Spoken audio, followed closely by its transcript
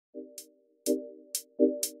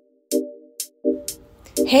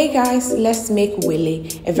Hey guys, let's make Wele,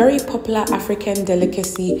 a very popular African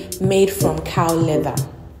delicacy made from cow leather.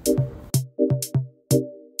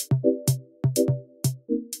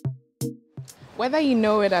 Whether you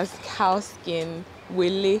know it as cow skin,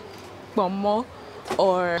 Wele, Bomo,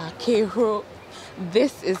 or Kehro,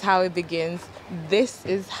 this is how it begins. This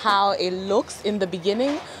is how it looks in the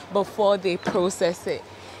beginning before they process it.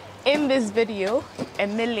 In this video,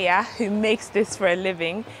 Emelia, who makes this for a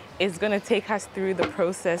living, is going to take us through the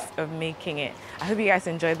process of making it. I hope you guys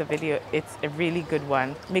enjoyed the video. It's a really good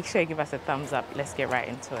one. Make sure you give us a thumbs up. Let's get right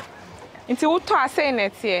into it. Into what I say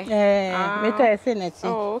next year?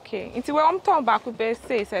 Oh, okay. Into where I'm talking about, could be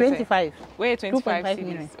say 25. Wait, 25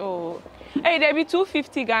 minutes. Oh. Hey, there be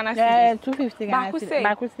 250 Ghana cedis. Yeah, 250 Ghana cedis.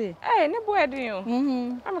 Bakusi. Hey, ne boy do you?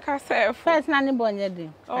 I'm a say. First na ne boy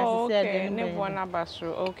do. Oh, okay. Ne boy na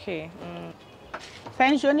basro. Okay.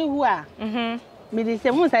 Pensioni who are? Me dey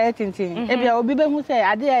say mu say tintin. E bia obi be hu say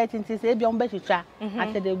ade ya tintin say e bia on be twitwa.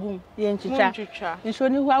 Ate de gum. Ye ntwitwa.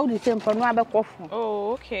 Pensioni who are the same for no abekofo.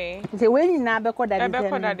 Oh, okay. Say we nyina abekoda the same.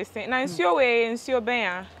 Abekoda the same. Na nsuo we nsuo ben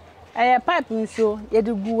ya. Pipe nsuo ye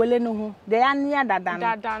de gu Wele no ho. De ania dada no.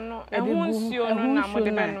 Dada no. E hu nsuo no na mo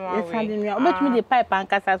de be no awe. E nua. Obetumi de pipe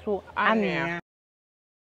ankasa so ania.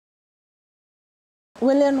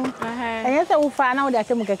 Wele no. Enye se wo fa na wo de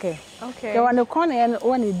asem keke. Okay. You want the corner and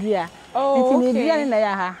one idea. Oh, okay. It's in the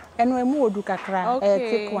na ha. Eno emu odu kakra.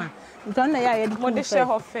 Take one. It's on na ya ye mo de share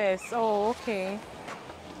her first. Oh, okay.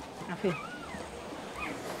 Afi.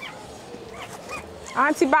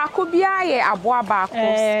 Auntie Baku bia ye aboa Baku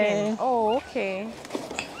skin. Oh, okay.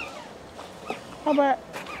 Aba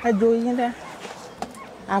ado yin da.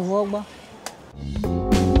 Avogbo.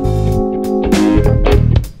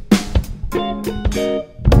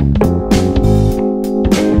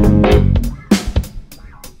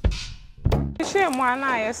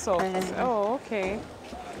 Soft. Oh, okay.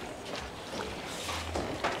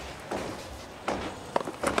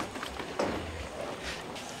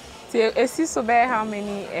 So, it's so bad how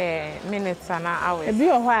many minutes and hours? A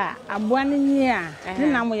bit of what? A 1 year.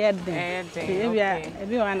 Then I'm with them.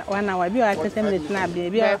 Maybe 1 hour. Maybe 30 minutes now.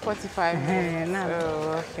 Maybe 45 minutes.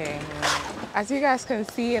 Oh, okay. As you guys can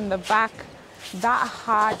see in the back, that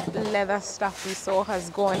hard leather stuff we saw has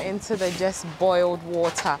gone into the just boiled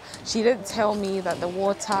water. She didn't tell me that the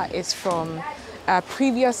water is from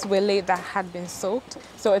previous Wele that had been soaked.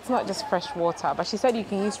 So it's not just fresh water, but she said you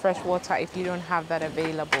can use fresh water if you don't have that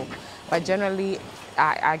available. But generally,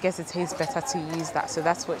 I guess it tastes better to use that. So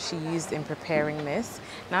that's what she used in preparing this.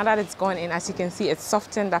 Now that it's gone in, as you can see, it's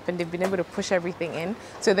softened up and they've been able to push everything in.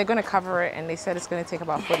 So they're going to cover it and they said it's going to take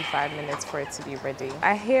about 45 minutes for it to be ready.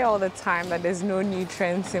 I hear all the time that there's no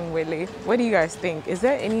nutrients in Wele. What do you guys think? Is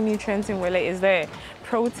there any nutrients in Wele? Is there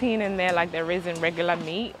protein in there like there is in regular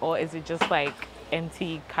meat? Or is it just like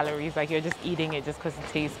empty calories, like you're just eating it just because it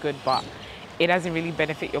tastes good, but it doesn't really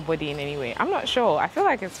benefit your body in any way? I'm not sure. I feel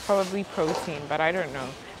like it's probably protein, but I don't know.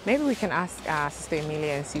 Maybe we can ask Sister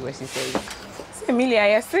Emelia and see what she says. Sister Emelia,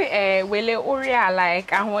 you say Wele Oria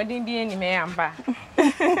like and what did you me amba?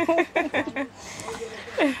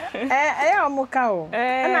 Mukao.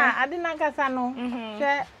 I didn't casano.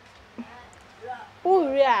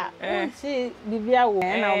 Uria, she Bibia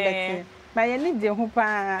and I'll bet. By any day, who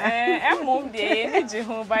I'm moved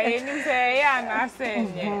the by any say, I say.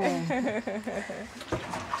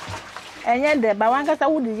 And yet, the Bawankas I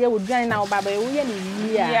would hear would join now, Baba.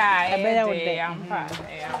 Yeah, I bet I would.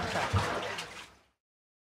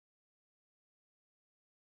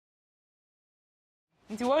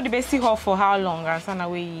 Into what the best hall for how long?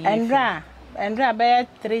 And by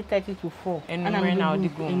 3:30 to 4. And I'm now the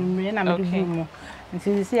goon. And so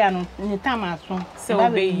you see, I'm in the time so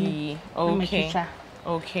baby. Okay.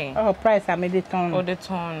 Okay. Oh, price I made it on. Oh, the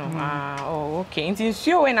tone. Oh, okay. Into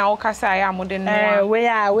you when I can say I am modern. We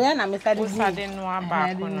are Mr.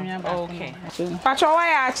 Okay. But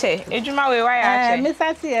why are che? Ejuma we why are che?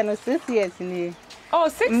 Mr. T and 6 years in. Oh,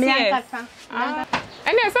 6 years. And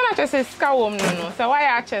there's not just a scowl, no. So why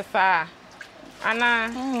are che, sir? Anna,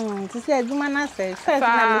 to say, do man, I say, first,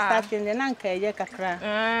 I'm starting the Nanka, Yakakra.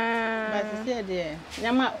 But you said,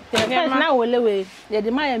 Yama, now will away. They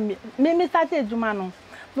demand me started Jumano.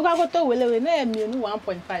 Look, I got to will away, name you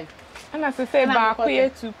 1.5. And as I say, back here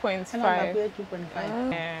 2.5.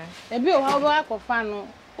 2.5. A bill, how I for fun,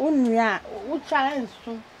 only would challenge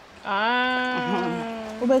soon.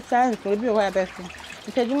 Over science, maybe why best.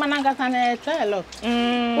 Because you man got an child. What's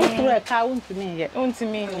the account to me yet? On to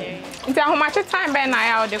me. It's how much time by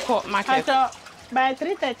now the court market. By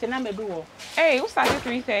 3:30, number do. Hey, who started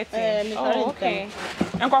 3:30? Oh, okay.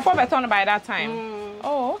 And go for better by that time.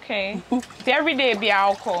 Oh, okay. Every day be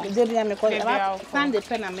alcohol. The day me call Sunday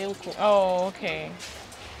pen and milk. Oh, okay.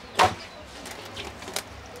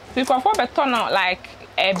 Because for beton like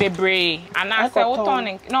a baby and I say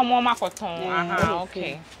cotton no more cotton.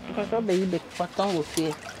 Okay. Because all baby cotton will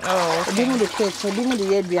feel. Oh, okay. Do the case, do the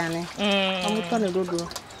head biane. I'm going to do.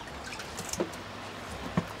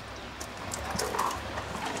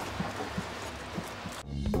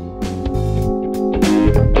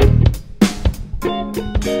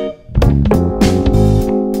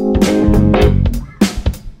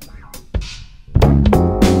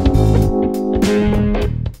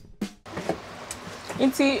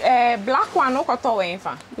 Black one no koto we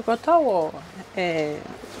fa. Koto wo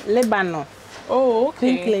Lebanon. Oh,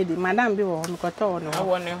 okay. Pink lady, madam bi wo koto no. I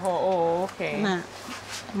want ho. Oh, okay. Na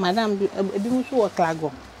madam bi musu wo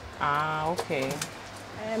klago. Ah, okay.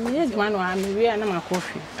 Me age man wa me we na ma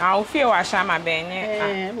coffee. Ah, o fie wa sha ma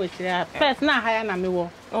benye. We tira. First na hire na me wo.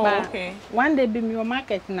 Oh, okay. One day bi me wo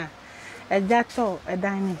market na ejato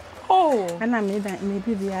edani. Oh. Ana me da me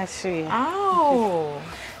bi bi ahwe. Oh.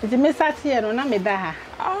 It me sat here no na me da ha.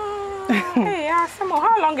 Hey,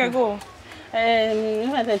 how long ago? 2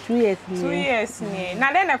 years. 2 years.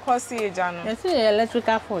 Now then, I cost you, Jano. Yes,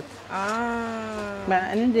 electrical fault. But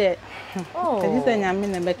I need the. Oh, this is a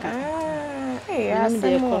minute back. Hey, I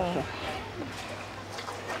see more.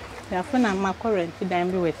 The phone and my current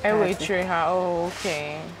dime with. I wait through her. Oh,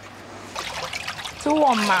 okay. 2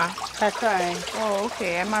 1 ma. That's right. Oh,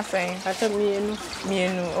 okay. I must say. That's me.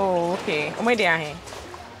 Oh, okay. Where they are?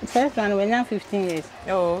 First one when you're 15 years.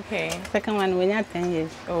 Oh, okay. Second one when you're 10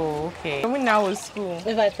 years. Oh, okay. We now in school.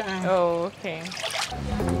 Oh, okay.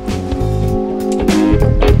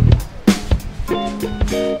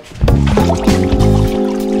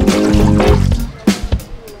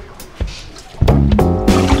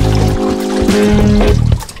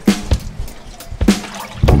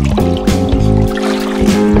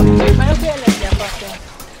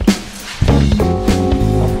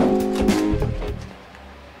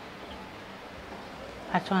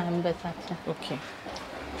 Okay.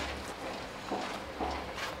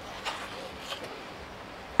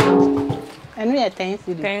 And we are 10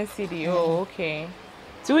 CD. 10 CD. Oh, okay.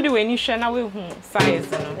 So the way you share now with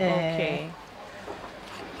size, no? Okay.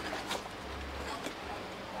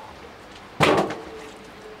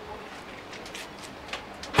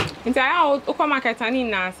 Into our open market and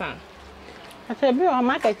in Nasa. I said, be our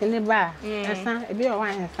market in the bar. And be our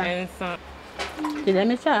wine and son. Let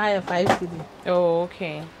me try 5 CD. Oh,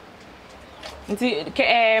 okay.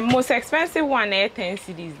 The most expensive one 10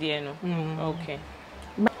 CDs there, no? Okay.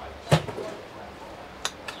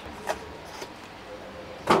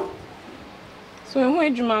 So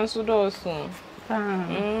when you man so do so.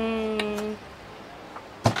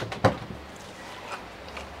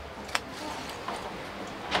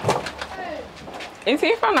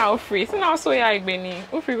 If I now free, so now so ya igbeni.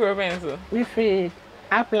 O free go benzo. Me free.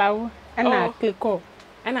 Applaw and I click off.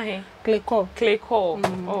 And I click off.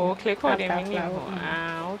 Oh, click off them in.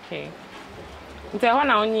 Ah, okay. Nte ho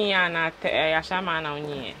na onyi ya na ashama na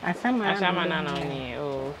onyi. Ashama na onyi.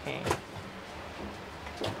 Oh, okay.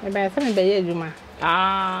 Ebe se me be ye adwuma.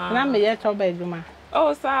 Na me ye to be adwuma.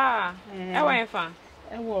 Oh, sir. E wa enfa.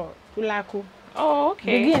 E wo Tulaku. Oh,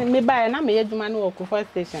 okay. Begin me buy na me ye adwuma no wo Kufo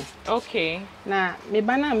station. Okay. Na me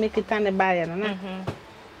ba na me kita ne buy no na.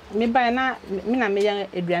 Me buy na me na me yan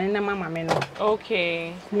aduane na mama me no.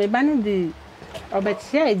 Okay. Me ba ni di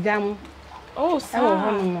obetia ejam. Oh, sir.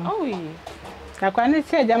 Oh, yi. Na kwa ni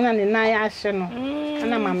tia ejam na ne nan ya hye no.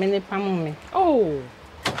 Na mama me pam me. Oh.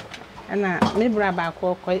 Ana me bra ba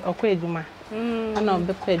ko okọ eduma. Ana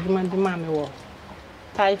obe ko eduma duma me wo.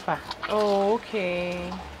 Taifa. Oh,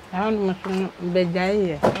 okay. Around mo be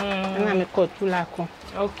jaiye. Ana me ko Tulaku.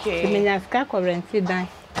 Okay. Me nya ska ko rent dan.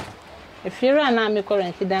 Efira na me ko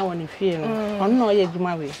rent dan won efie no. Ono no ye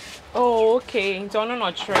eduma we. Oh, okay. Nti ono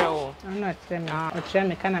no trail. Ono trail me. O trail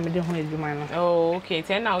me kana me de ho eduma no. Oh, okay.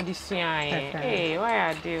 Ten now this year. Hey, why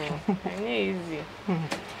are they? Easy.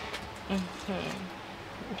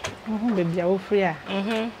 Baby, I free.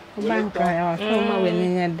 Bank, I so my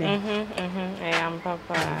winning a day. I am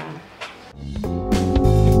Papa.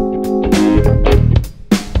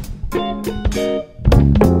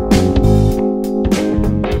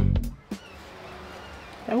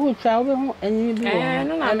 I will travel and you do.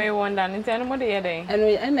 No, I may wonder until anybody a day.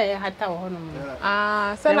 And I had to honor.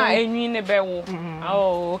 Ah, so now I mean a bell.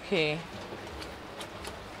 Oh, okay.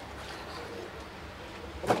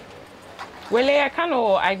 Wele, I can't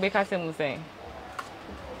know. I be casting Muse.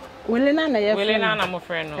 Wele, na my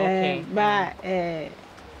friend. Okay. But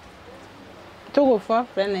to go for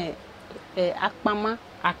friend, Akmama,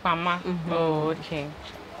 Akpama. Oh, okay.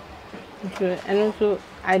 So, and also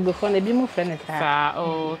I go for the bimu friend.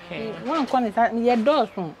 Oh, okay. One corner, your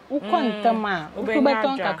doorstone. Who can't tell ma?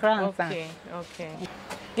 Okay, okay.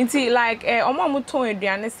 Inti like omo muton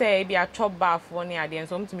aduane say be a chop bar for ne ade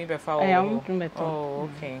so mtumi be fa oh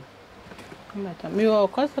okay. Me o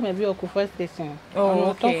customer be o ku first station. Oh,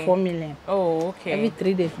 okay. 4 million. Oh, okay. Every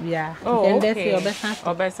 3 days bia. Oh, okay.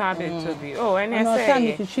 Obesa be to be. Oh, and I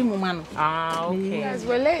say okay. Yes,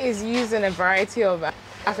 Wele is used in a variety of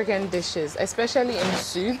African dishes, especially in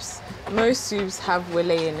soups. Most soups have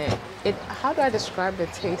Wele in it. How do I describe the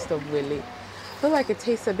taste of Wele? I feel like it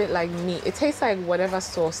tastes a bit like meat. It tastes like whatever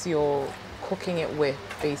sauce you're cooking it with,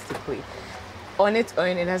 basically. On its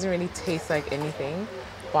own, it doesn't really taste like anything,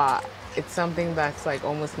 but it's something that's like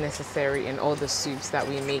almost necessary in all the soups that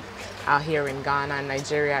we make out here in Ghana,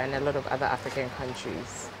 Nigeria, and a lot of other African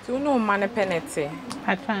countries. Do you know mane penete?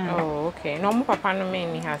 Oh, okay. No, my papa no me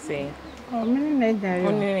ni hase. Oh, me nejai.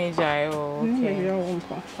 Oh, ni nejai. Oh, okay.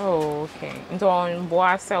 Oh, okay. Into on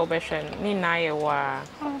boa sell beshen ni na ye wa.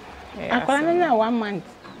 Akwala na 1 month.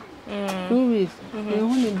 2 weeks.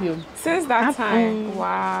 Since that time,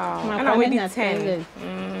 wow. And I waited 10.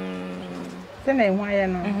 Then I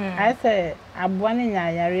know. I say abuane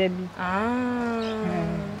nya yare bi.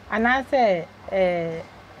 And I say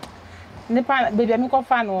nipa baby me ko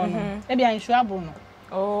fa no no. E bia nsu abo no.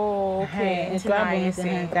 Oh, okay. Nsu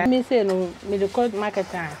abo. Me say no me the code market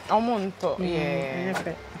time. Omonto.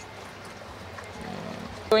 Yeah.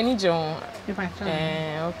 Oni John.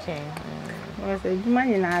 Okay. Was a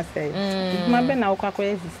man in I say. My be na okwa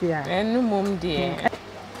sisi a. Enu mom de.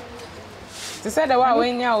 They said that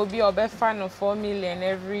when you will be a fan of 4 million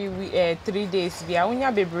every week, 3 days. We are only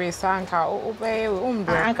a baby sanka. Obey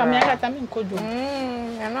Anka me aka tami nkodu.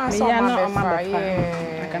 And I saw my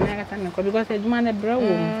yeah. Anka me aka tami nkodu because the man e bro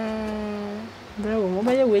wo. Bro wo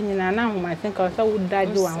be we nyina na homa think I say would die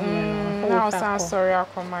do am. Now sound sorry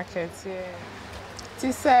akwa market. Yeah.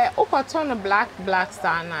 Ti say okoton black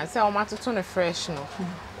star na say o matoto no fresh no.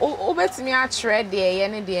 Obetimi a thread there ye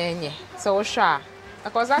ne de enye. So sure.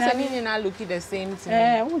 Because that's any now look the same to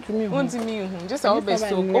me. Want me? Just a bit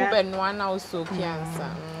soak, open one now soak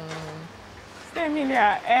answer.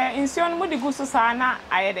 Emelia, in Sion would the go so sana,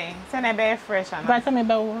 I then send a bear fresh and but me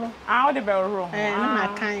bell. How the bell room? My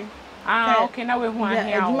kind. Okay, now we want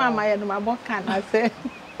here. Mamma, and my book can I say.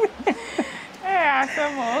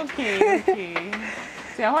 Yeah, okay.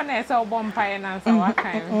 See, I want to sell bonfire and answer what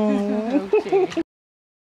kind. Okay.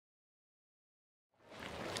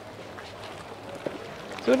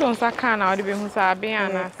 So don't say can I be who say be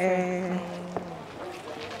ana.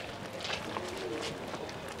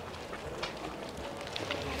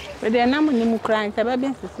 But they na money mu crying say be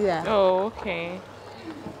sisi a. Oh, okay.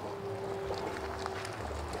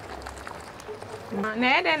 Na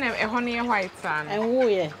e dem e honey white san. Enwo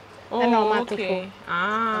ye. Oh, okay.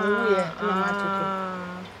 Enwo ye na matoko.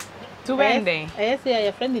 To wende. Say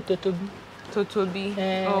your friend Totobi. Totobi.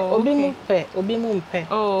 Oh, obi mu mpe.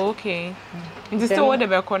 Oh, okay. Nti still what the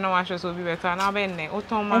be corner wash so be better na be ne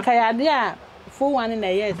otoma. Nka ya de a full one na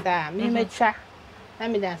yes a me mecha na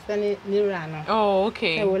me da sane nira no. Oh,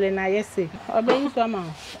 okay. E wole na yesi. Obe yi so ma.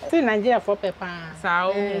 Say Nigeria for pepper.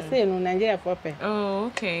 Sao. Say no Nigeria for pepper. Oh,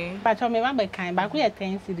 okay. But me ba be kan ba ku ye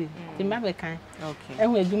 10 cedi. Ti ba be kan. Okay. E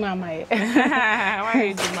hu eduma ma ye.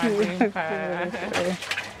 Why eduma pa.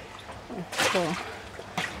 So.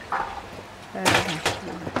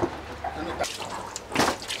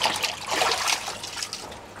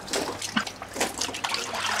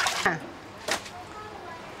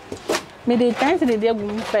 Me the time to the dear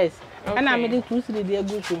first. And I made it 2 to the dear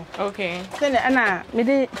good. Okay. Then I made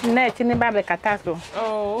it net in the baby catasto.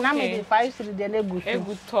 Oh, okay. Now made it 5 to the dear good. A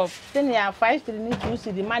good top. Then you have 5 to the need 2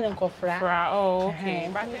 to the man and cofra. Oh, okay.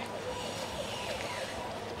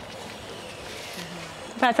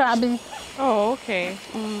 But I'll be. Oh, okay.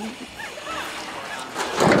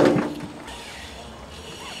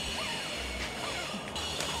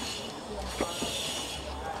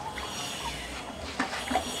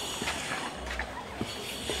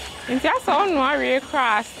 It's just on one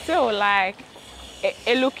cross still like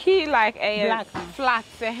it looky like a black flat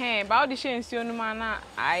but all the shades you know man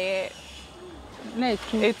I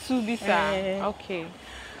it too bisa okay.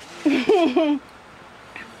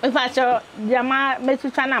 If I show Jama me to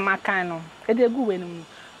chana makano e dey go when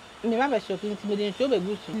me ba be shock intimidate show be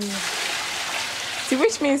good.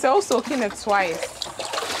 Which means also cooking it twice.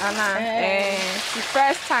 And the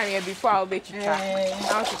first time here before I'll be chicha.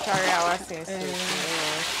 Now to carry our sense.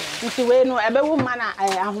 If you wait no ebe woman now I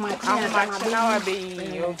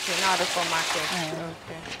be okay now the for market.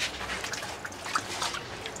 Okay.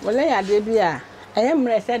 Wele ya dey bia I am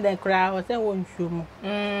rested and crowd or say one shoe.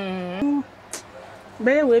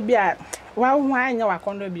 Very will be at why know I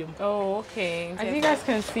contribute. Oh, okay. As you guys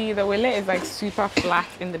can see, the Wele is like super flat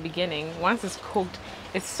in the beginning. Once it's cooked,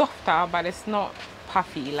 it's softer, but it's not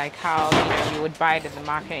puffy like how you would buy it in the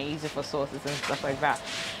market and use it for sauces and stuff like that.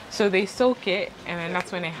 So they soak it, and then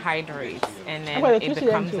that's when it hydrates, and then it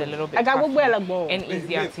becomes a little bit puffy and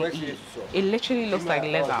easier to eat. It literally looks like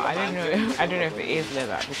leather. I don't know if it is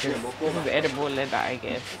leather because this is edible leather, I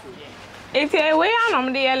guess. It's a way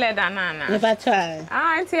on the leather, Nana. If I try.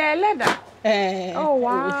 Ah, it's a leather. Oh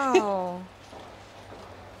wow.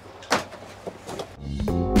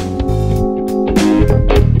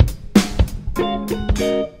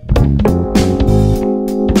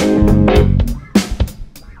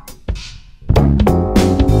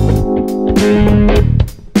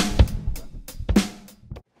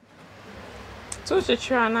 So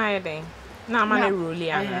chichira na yede. Na ma na roli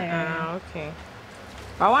ana. Ah, okay.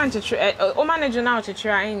 I want to try. O manage now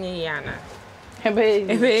chichira any yana.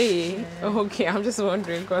 Ebe. Okay, I'm just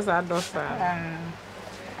wondering because I don't know.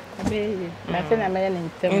 Ebe. Nothing I'm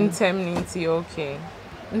Intemnity, okay.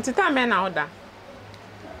 Nti ta me na oda.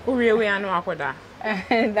 Uriye we anu akoda.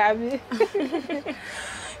 Dabi.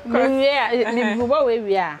 Me bubo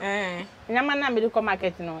we a. Nyama na me ko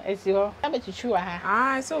market no esi ho. Na be chichu ha.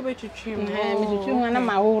 Ah, so be chichu. Me chichu na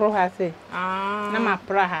ma horo ha se. Ah. Na ma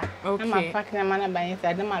pra ha. Okay. Na ma pack na ma na ban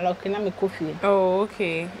inside na ma lock na me coffee. Oh,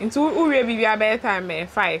 okay. Into uriye bibia be time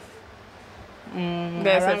 5.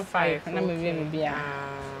 There's a 5. Na me we bibia.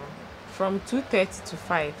 From 2:30 to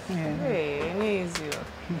 5. Hey, easy.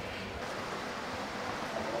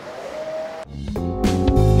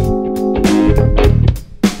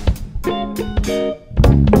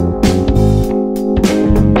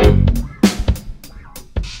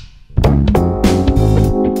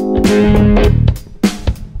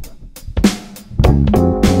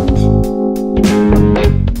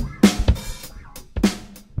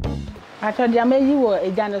 Acho dia me yi wo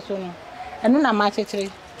ejane so no. Enu na ma chechire.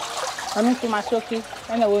 Onu to masoki.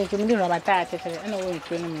 Ena wo ntu mi roba ta chechire. Ena wo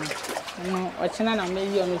ntu no mu. No, ochina na me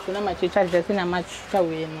yi onu so na ma chechire jesi na ma chwa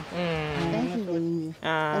we no.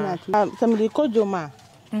 Somebody kojo ma.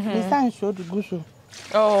 The sun showed gusu.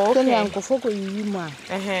 Oh, okay. Tell Uncle Foko yi ma.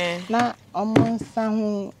 Na omo san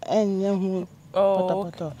hu enye hu. Oh,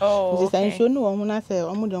 okay. This show no one na say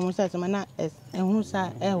omo de omo say na ehun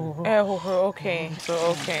sa okay. So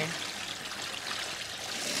okay.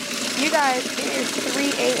 You guys, it is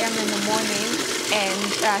 3 a.m. in the morning, and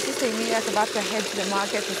Sister Emelia is about to head to the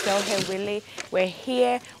market to sell her Wele. We're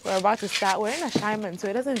here, we're about to start. We're in a Ashaiman, so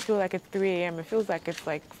it doesn't feel like it's 3 a.m. It feels like it's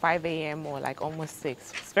like 5 a.m. or like almost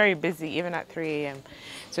 6. It's very busy, even at 3 a.m.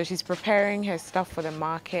 So she's preparing her stuff for the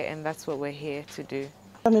market, and that's what we're here to do.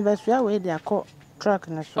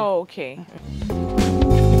 Oh, okay.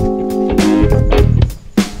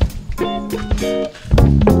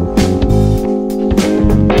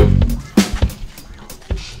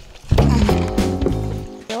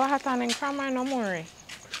 Hatan and Crama no more.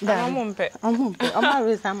 I'm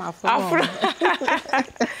always I'm afro.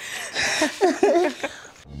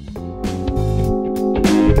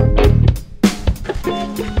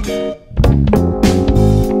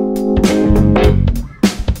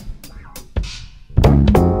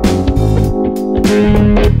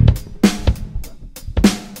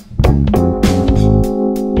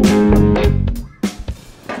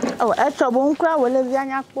 Oh, it's a bone crowd.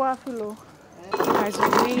 Well, guys, we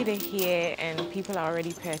made it here and people are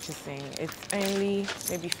already purchasing. It's only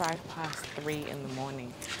maybe 3:05 in the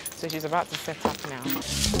morning. So she's about to set up now.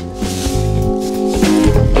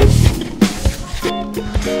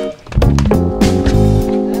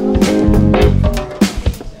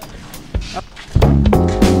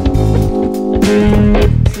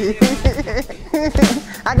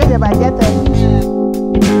 I get it, I get it.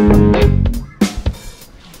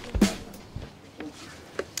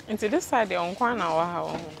 Into this side, the unkwana or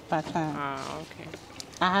how? Ah, okay.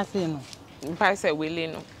 I have seen. If I say Wele,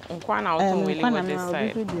 no, unkwana or Wele on this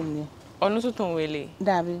side. Or no, to Wele.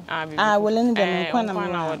 Dabi. Ah, well, in the unkwana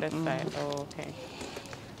on this side. Oh, okay.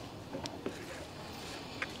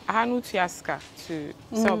 I had no tiaska to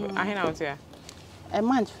sell. I had out here. A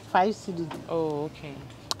month, 5 cedi. Oh, okay.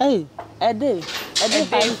 Hey, a day. A day,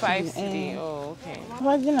 5 cedi. Oh, okay.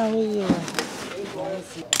 What's in a way?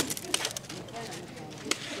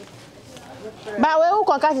 But we will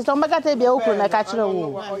catch it. Some catch it. Be open. I catch it.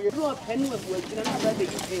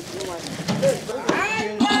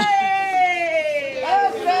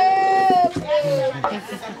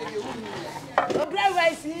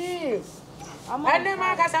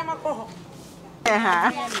 I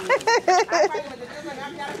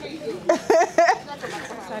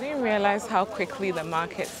didn't realize how quickly the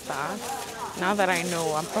market starts. Now that I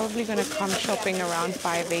know, I'm probably going to come shopping around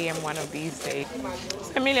 5 a.m. one of these days.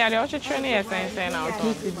 Emelia, they're also training us and saying out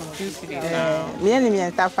on 2 cities now.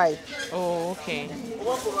 Oh, okay.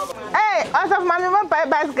 Hey, out of mommy, one buy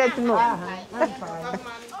basket, no.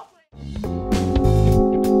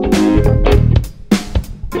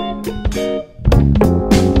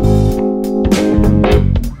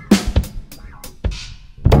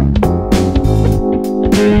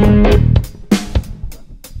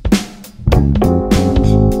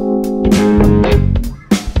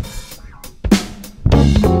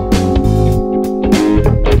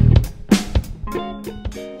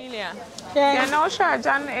 Yeah, no, sure.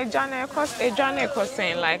 John,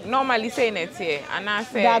 saying like normally saying it here, and I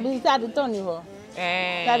say. That be sad to turn you.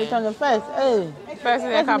 That is on the first. Hey, first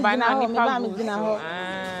they can buy now.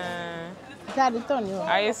 That is on you.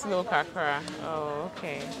 I slow kakra. Oh,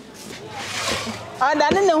 okay. Oh, that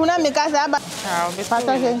didn't know who because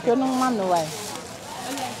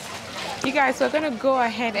you guys, we're going to go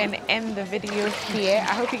ahead and end the video here.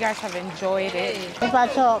 I hope you guys have enjoyed it. If I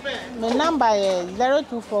talk, my number is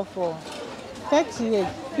 0244 38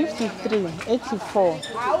 53 84.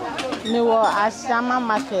 Me was Ashama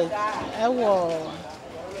Market. I was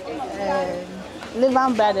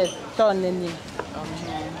Living Brothers Tony.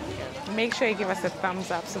 Make sure you give us a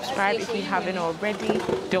thumbs up. Subscribe if you haven't already.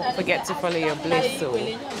 Don't forget to follow your bliss. So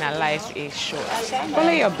now life is short.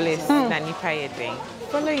 Follow your bliss. Na nipa ye day.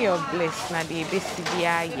 Follow your bliss. Na the best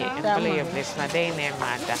and follow your bliss. Na day ne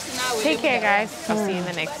mada. Take care, guys. I'll see you in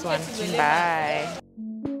the next one. Bye.